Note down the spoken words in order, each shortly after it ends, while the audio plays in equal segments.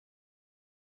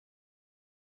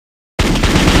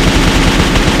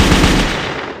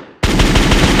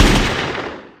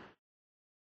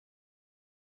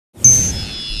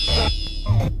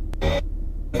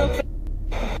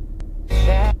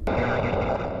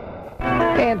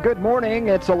And good morning.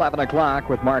 It's 11 o'clock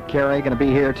with Mark Carey. Going to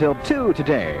be here till 2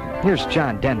 today. Here's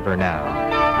John Denver now.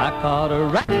 I caught a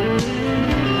rat.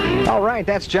 All right,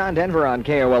 that's John Denver on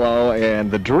KOLO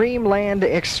and the Dreamland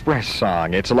Express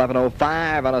song. It's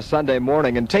 11:05 on a Sunday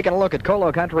morning, and taking a look at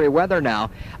KOLO Country weather now.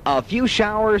 A few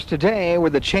showers today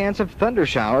with a chance of thunder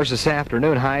showers this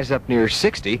afternoon, highs up near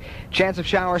 60. Chance of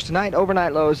showers tonight,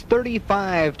 overnight lows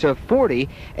 35 to 40.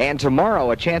 And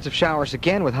tomorrow, a chance of showers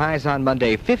again with highs on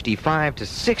Monday 55 to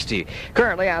 60.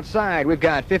 Currently outside, we've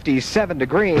got 57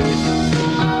 degrees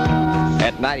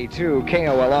at 92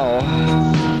 KOLO.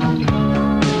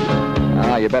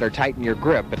 You better tighten your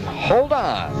grip and hold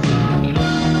on.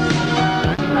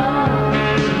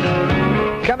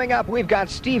 Coming up, we've got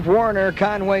Steve Warner,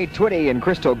 Conway Twitty, and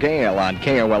Crystal Gale on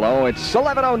KOLO. It's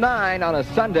 11:09 on a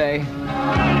Sunday.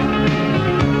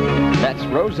 That's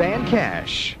Roseanne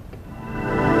Cash.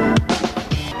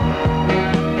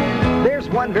 There's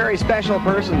one very special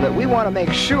person that we want to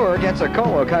make sure gets a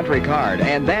KOLO Country card,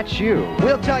 and that's you.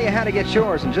 We'll tell you how to get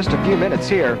yours in just a few minutes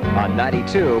here on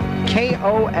 92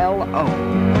 KOLO.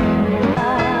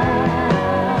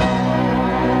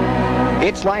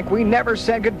 It's like we never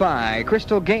said goodbye.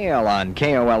 Crystal Gale on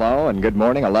KOLO, and good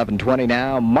morning, 11:20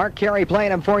 now. Mark Carey playing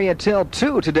them for you till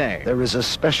 2 today. There is a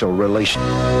special relation.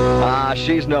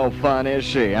 She's no fun, is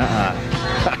she?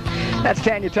 That's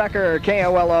Tanya Tucker,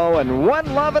 KOLO, and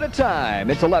One Love at a Time.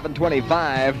 It's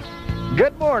 11:25.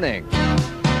 Good morning.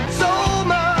 So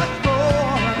much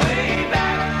more. Way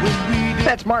back when we did.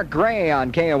 That's Mark Gray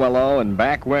on KOLO and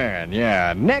Back When.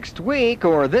 Yeah, next week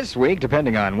or this week,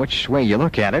 depending on which way you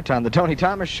look at it, on the Tony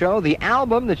Thomas Show, the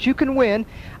album that you can win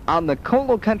on the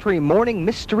KOLO Country Morning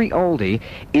Mystery Oldie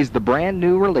is the brand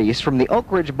new release from the Oak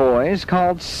Ridge Boys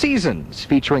called Seasons,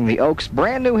 featuring the Oaks'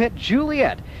 brand new hit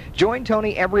Juliet. Join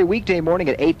Tony every weekday morning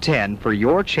at 8:10 for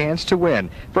your chance to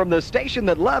win from the station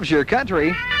that loves your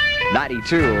country,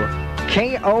 92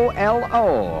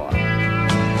 KOLO.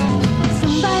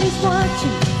 Somebody's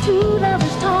watching, two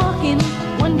lovers talking,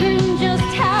 wondering just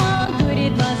how good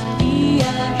it must be.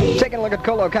 Taking a look at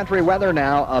KOLO Country weather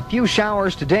now. A few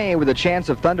showers today with a chance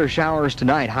of thunder showers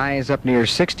tonight. Highs up near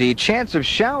 60. Chance of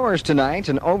showers tonight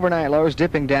and overnight lows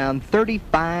dipping down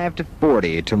 35 to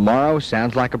 40. Tomorrow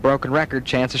sounds like a broken record.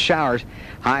 Chance of showers.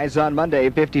 Highs on Monday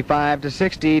 55 to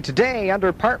 60. Today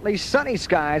under partly sunny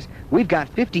skies, we've got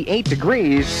 58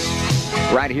 degrees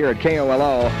right here at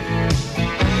KOLO.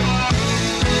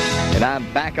 And I'm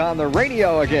back on the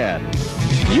radio again.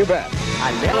 You bet.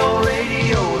 I never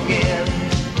radio again.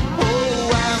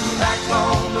 Oh, I'm back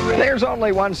on the radio. There's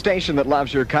only one station that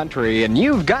loves your country, and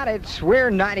you've got it. We're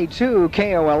 92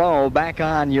 KOLO, back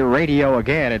on your radio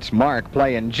again. It's Mark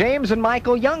playing James and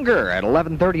Michael Younger at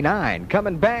 11:39.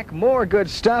 Coming back, more good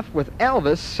stuff with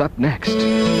Elvis up next.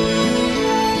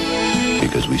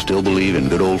 Because we still believe in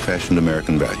good old-fashioned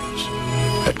American values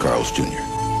at Carl's Jr.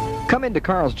 Come into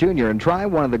Carl's Jr. and try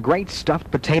one of the great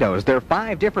stuffed potatoes. There are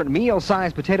 5 different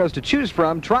meal-sized potatoes to choose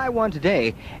from. Try one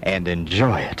today and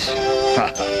enjoy it.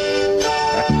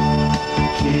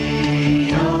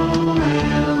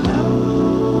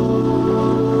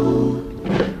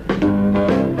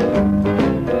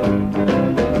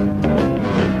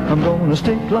 I'm gonna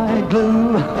stick like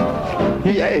glue.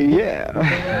 Yeah.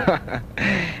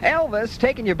 Elvis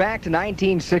taking you back to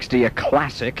 1960, a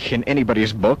classic in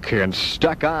anybody's book, and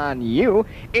Stuck on You.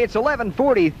 It's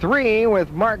 11:43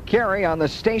 with Mark Carey on the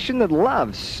station that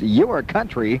loves your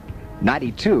country,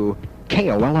 92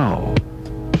 KOLO.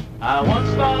 I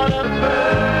once thought of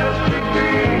first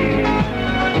degree.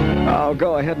 Oh,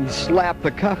 go ahead and slap the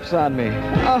cuffs on me.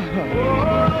 Oh.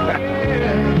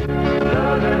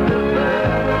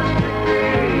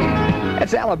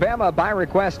 It's Alabama by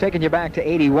request, taking you back to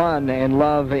 81 and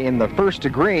Love in the First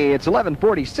Degree. It's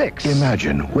 11:46.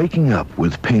 Imagine waking up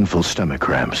with painful stomach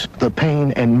cramps. The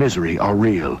pain and misery are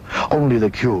real. Only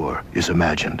the cure is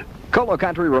imagined. KOLO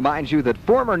Country reminds you that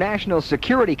former National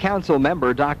Security Council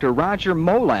member Dr. Roger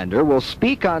Molander will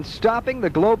speak on stopping the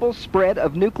global spread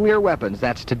of nuclear weapons.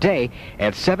 That's today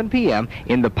at 7 p.m.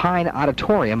 in the Pine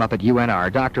Auditorium up at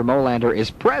UNR. Dr. Molander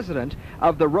is president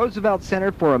of the Roosevelt Center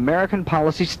for American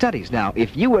Policy Studies. Now,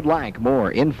 if you would like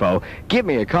more info, give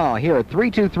me a call here at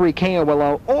 323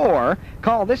 KOLO or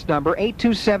call this number,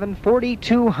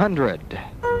 827-4200.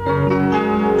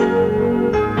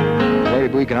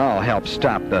 Maybe we can all help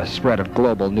stop the spread of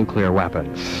global nuclear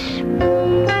weapons.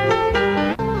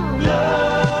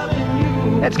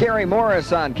 That's Gary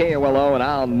Morris on KOLO, and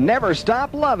I'll never stop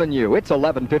loving you. It's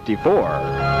 11:54.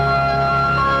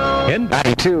 In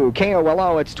 92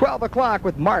 KOLO, it's 12 o'clock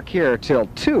with Mark here till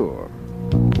 2.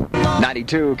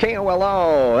 92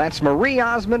 KOLO. That's Marie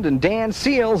Osmond and Dan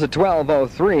Seals at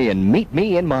 12:03 and Meet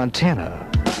Me in Montana.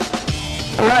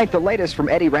 All right, the latest from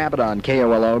Eddie Rabbit on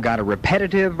KOLO got a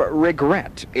repetitive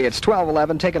regret. It's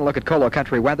 12:11. Taking a look at KOLO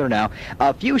country weather now.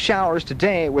 A few showers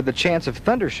today with a chance of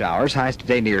thunder showers. Highs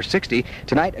today near 60.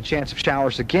 Tonight, a chance of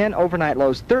showers again. Overnight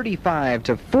lows 35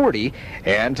 to 40.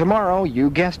 And tomorrow,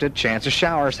 you guessed it, chance of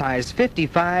showers. Highs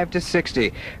 55 to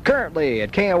 60. Currently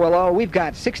at KOLO, we've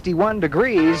got 61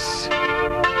 degrees.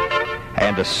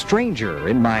 And a stranger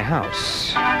in my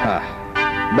house.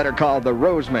 Better call the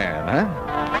Roseman, huh?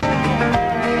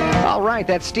 All right,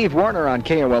 that's Steve Warner on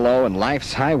KOLO and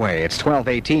Life's Highway. It's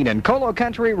 12:18, and KOLO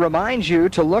Country reminds you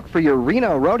to look for your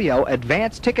Reno Rodeo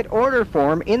advance ticket order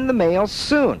form in the mail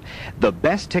soon. The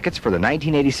best tickets for the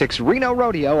 1986 Reno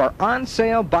Rodeo are on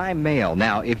sale by mail.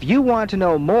 Now, if you want to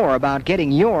know more about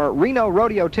getting your Reno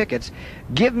Rodeo tickets,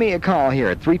 give me a call here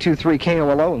at 323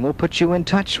 KOLO, and we'll put you in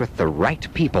touch with the right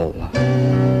people.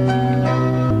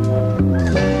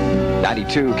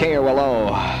 92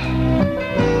 KOLO.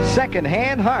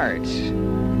 Second-hand Heart.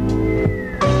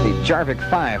 The Jarvik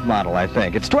 5 model, I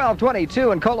think. It's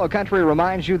 12:22, and KOLO Country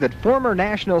reminds you that former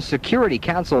National Security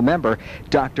Council member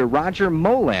Dr. Roger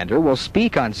Molander will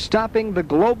speak on stopping the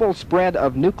global spread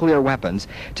of nuclear weapons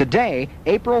today,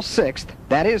 April 6th.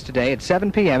 That is today at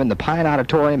 7 p.m. in the Pine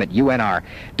Auditorium at UNR.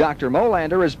 Dr.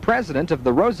 Molander is president of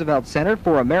the Roosevelt Center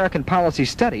for American Policy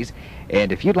Studies.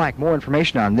 And if you'd like more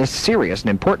information on this serious and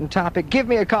important topic, give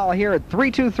me a call here at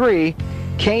 323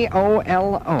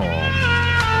 KOLO.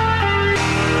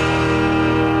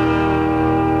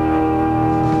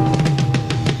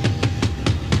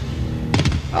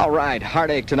 All right,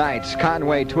 Heartache Tonight's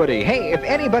Conway Twitty. Hey, if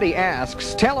anybody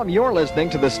asks, tell them you're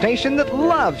listening to the station that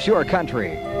loves your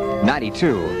country.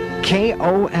 92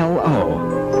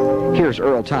 KOLO. Here's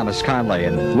Earl Thomas Conley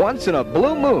and Once in a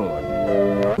Blue Moon.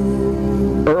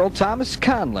 Earl Thomas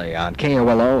Conley on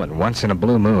KOLO and Once in a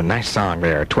Blue Moon. Nice song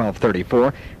there,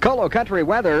 12:34. KOLO Country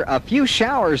weather, a few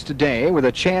showers today with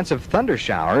a chance of thunder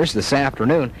showers this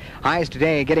afternoon. Highs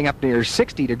today getting up near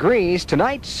 60 degrees.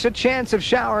 Tonight's a chance of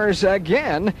showers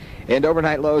again. And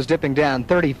overnight lows dipping down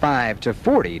 35 to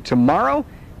 40. Tomorrow,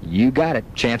 you got it.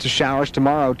 Chance of showers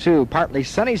tomorrow, too. Partly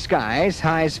sunny skies.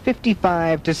 Highs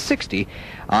 55 to 60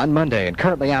 on Monday. And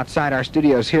currently outside our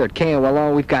studios here at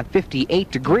KOLO, we've got 58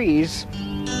 degrees.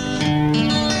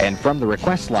 And from the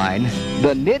request line,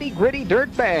 the Nitty Gritty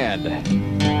Dirt Band.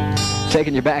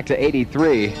 Taking you back to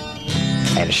 83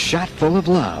 and Shot Full of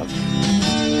Love.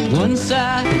 One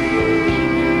side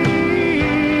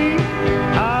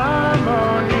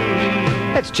harmony.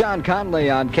 It's John Conley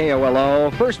on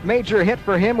KOLO. First major hit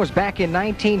for him was back in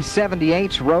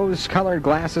 1978's Rose-Colored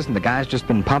Glasses, and the guy's just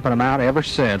been pumping them out ever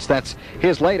since. That's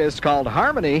his latest, called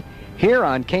Harmony, here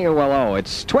on KOLO.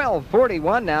 It's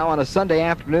 12:41 now on a Sunday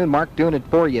afternoon. Mark doing it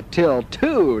for you till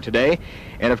 2 today.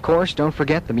 And, of course, don't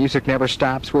forget, the music never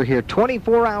stops. We're here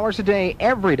 24 hours a day,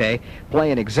 every day,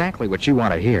 playing exactly what you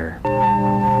want to hear.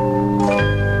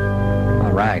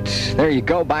 All right, there you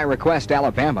go, by request,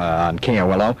 Alabama on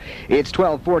KOLO. It's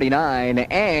 12:49,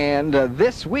 and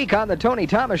this week on the Tony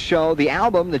Thomas Show, the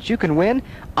album that you can win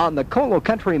on the KOLO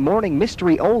Country Morning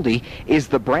Mystery Oldie is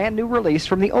the brand new release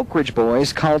from the Oak Ridge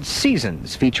Boys called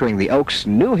Seasons, featuring the Oaks'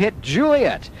 new hit,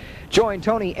 Juliet. Join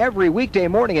Tony every weekday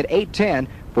morning at 8:10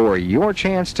 for your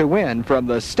chance to win from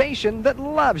the station that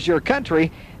loves your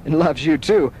country and loves you,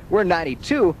 too. We're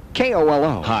 92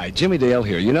 KOLO. Hi, Jimmy Dale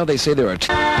here. You know, they say there are...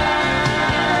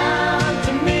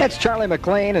 That's Charlie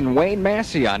McLean and Wayne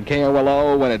Massey on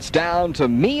KOLO when it's down to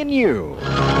me and you.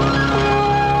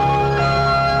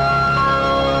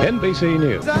 NBC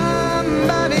News.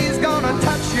 Somebody's gonna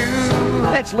touch you.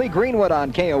 That's Lee Greenwood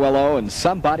on KOLO and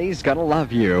Somebody's Gonna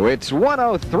Love You. It's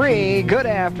 1:03. Good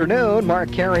afternoon.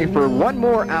 Mark Carey for one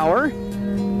more hour,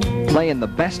 playing the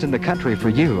best in the country for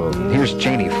you. Here's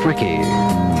Janie Fricky.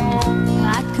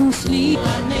 I can sleep.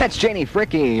 That's Janie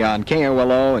Fricky on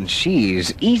KOLO, and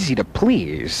she's easy to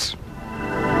please.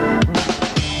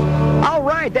 All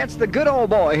right, that's the good old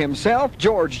boy himself,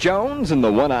 George Jones, and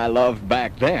the one I loved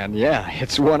back then. Yeah,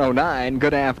 it's 1:09.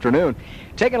 Good afternoon.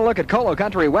 Taking a look at KOLO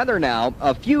Country weather now.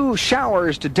 A few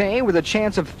showers today with a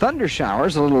chance of thunder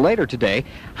showers a little later today.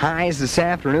 Highs this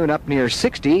afternoon up near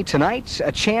 60. Tonight,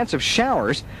 a chance of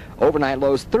showers. Overnight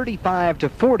lows 35 to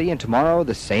 40, and tomorrow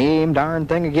the same darn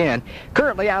thing again.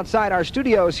 Currently outside our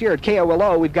studios here at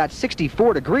KOLO, we've got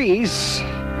 64 degrees,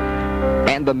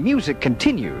 and the music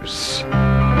continues.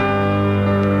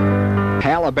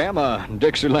 Alabama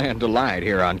Dixieland Delight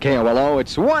here on KOLO.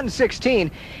 It's 1:16,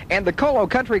 and the KOLO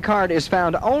Country Card is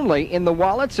found only in the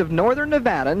wallets of Northern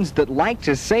Nevadans that like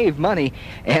to save money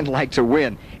and like to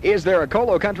win. Is there a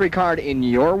KOLO Country Card in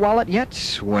your wallet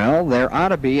yet? Well, there ought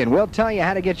to be, and we'll tell you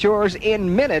how to get yours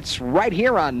in minutes right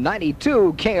here on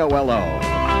 92 KOLO.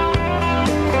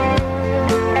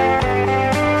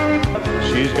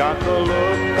 She's got the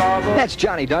look of a... That's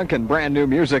Johnny Duncan, brand new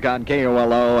music on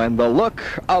KOLO, and the look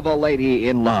of a lady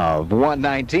in love.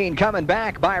 119 coming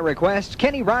back by request.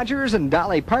 Kenny Rogers and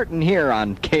Dolly Parton here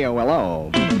on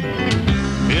KOLO.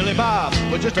 Billy Bob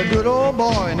was just a good old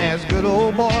boy, and as good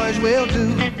old boys will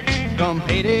do. Come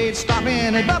payday, stop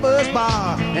in at Bubba's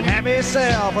bar and have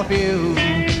himself a few.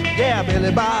 Yeah,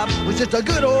 Billy Bob was just a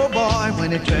good old boy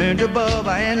when he turned to Bubba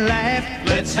and laughed.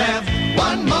 Let's have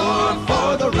one more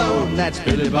for the road. That's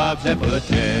Billy Bob's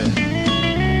epitaph.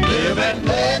 Live and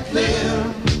let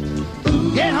live.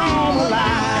 Ooh, get home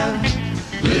alive.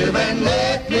 Live and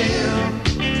let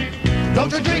live.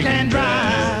 Don't you drink and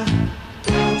drive.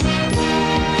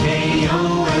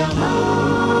 KOLO.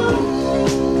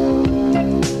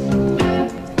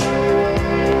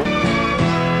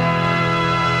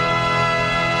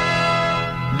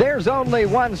 There's only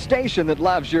one station that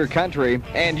loves your country,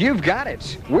 and you've got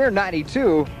it. We're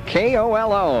 92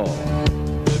 KOLO.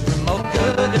 Remote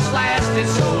good that's lasted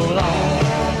so long.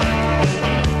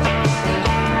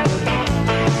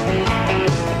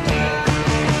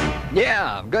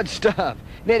 Yeah, good stuff.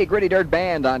 Nitty Gritty Dirt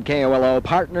Band on KOLO.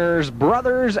 Partners,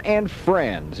 brothers, and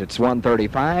friends. It's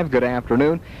 1:35. Good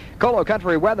afternoon. KOLO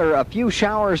Country weather, a few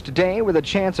showers today with a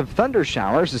chance of thunder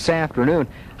showers this afternoon.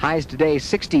 Highs today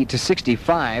 60 to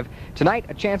 65. Tonight,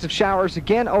 a chance of showers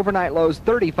again. Overnight lows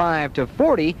 35 to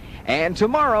 40. And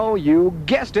tomorrow, you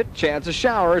guessed it, chance of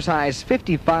showers. Highs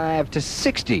 55 to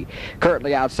 60.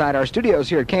 Currently outside our studios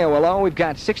here at KOLO, we've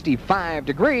got 65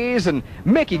 degrees. And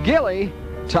Mickey Gilley,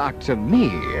 talk to me.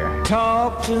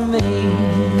 Talk to me.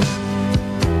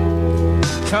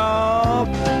 Talk.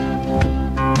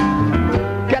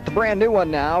 Got the brand new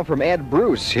one now from Ed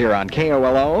Bruce here on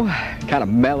KOLO. Kind of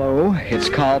mellow. It's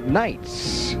called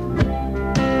Nights.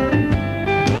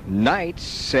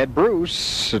 Nights, Ed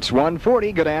Bruce. It's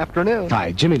 1:40. Good afternoon.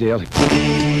 Hi, Jimmy Dale.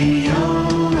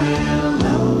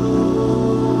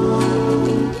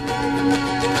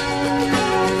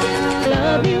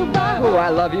 Love you by Oh, I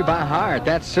love you by heart.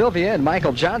 That's Sylvia and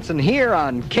Michael Johnson here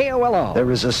on KOLO.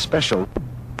 There is a special...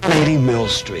 Lady Mill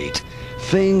Street.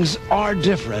 Things are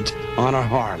different on a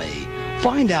Harley.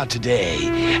 Find out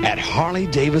today at Harley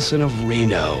Davidson of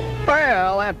Reno.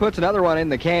 Well, that puts another one in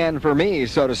the can for me,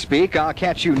 so to speak. I'll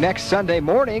catch you next Sunday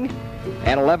morning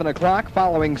at 11 o'clock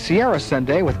following Sierra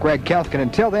Sunday with Greg Kelfkin.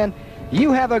 Until then,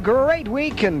 you have a great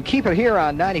week and keep it here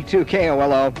on 92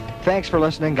 KOLO. Thanks for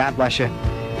listening. God bless you.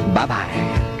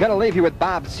 Bye-bye. Gonna leave you with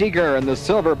Bob Seger and the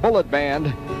Silver Bullet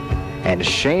Band and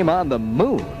Shame on the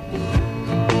Moon.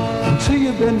 Until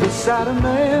you've been beside a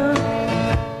man